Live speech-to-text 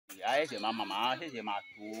I say my mama, I say my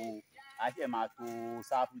two, I say my two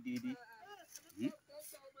sapu didi.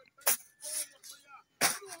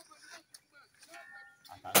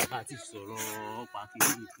 Àti sọ̀rọ̀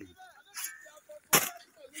pàkíyèsí.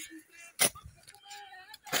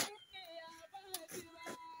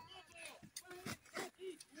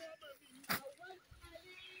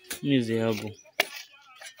 Use the elbow,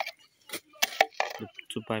 the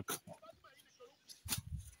two pipe,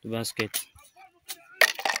 the basket,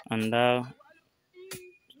 and that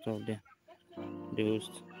stuff there, the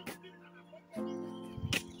host.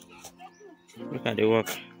 Look at the work.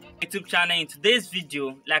 YouTube channel. In today's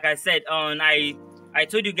video, like I said, I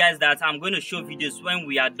told you guys that I'm going to show videos when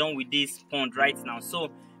we are done with this pond right now.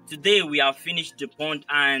 So today we have finished the pond,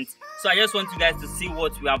 and so I just want you guys to see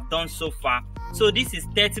what we have done so far. So this is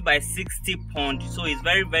 30 by 60 pond, so it's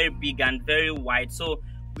very big and very wide. So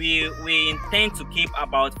we intend to keep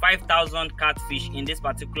about 5,000 catfish in this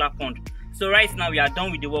particular pond. So right now we are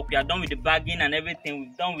done with the work, we are done with the bagging and everything.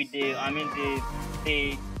 We've done with the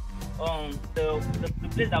the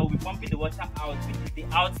place that will be pumping the water out, which is the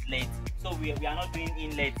outlet. So we are not doing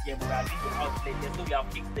inlet here, but we are doing the outlet here. So we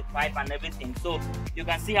have fixed the pipe and everything. So you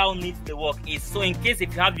can see how neat the work is. So in case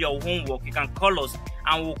if you have your homework, you can call us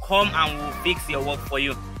and we'll come and we'll fix your work for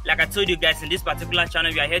you. Like I told you guys, in this particular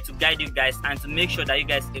channel, we are here to guide you guys and to make sure that you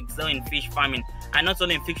guys excel in fish farming. And not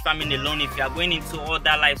only in fish farming alone, if you are going into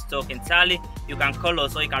other livestock entirely, you can call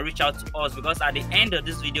us or you can reach out to us, because at the end of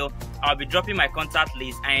this video, I'll be dropping my contact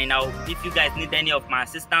list, and if you guys need any of my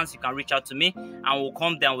assistance, you can reach out to me and we'll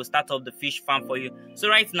come there and we'll start up the fish farm for you. So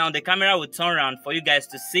right now, the camera will turn around for you guys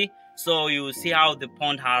to see, so you will see how the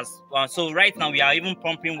pond has. So right now, we are even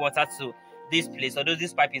pumping water to this place, although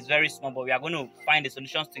this pipe is very small, but we are going to find the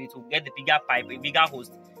solutions to it to get the bigger pipe, a bigger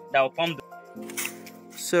hose that will pump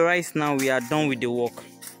So right now we are done with the work.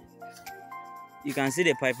 You can see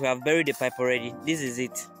the pipe, we have buried the pipe already. This is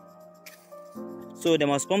it. So they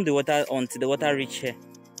must pump the water until the water reach here,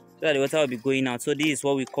 so that the water will be going out. So this is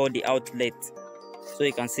what we call the outlet. So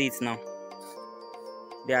you can see it now.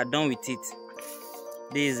 They are done with it.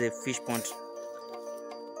 This is a fish pond.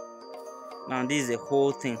 Now this is the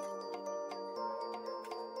whole thing.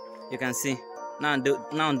 You can see now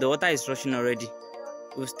the water is rushing already.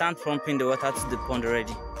 We'll start pumping the water to the pond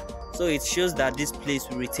already. So it shows that this place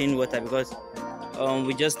will retain water, because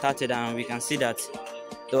we just started and we can see that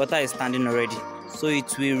the water is standing already. So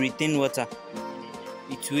it will retain water.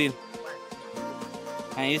 It will.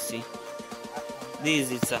 Can you see?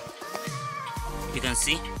 This is it, sir. You can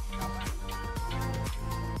see.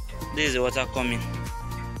 This is the water coming.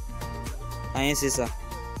 Can you see, sir?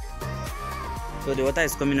 So the water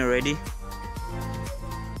is coming already.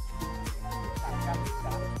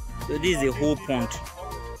 So this is the whole pond.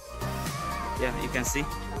 Yeah, you can see.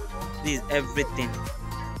 This is everything.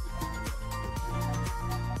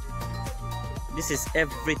 This is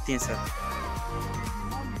everything, sir.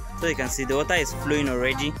 So you can see the water is flowing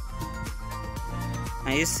already.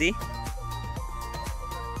 Can you see?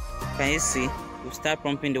 Can you see? We'll start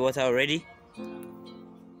pumping the water already.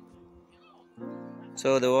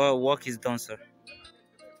 So the work is done, sir.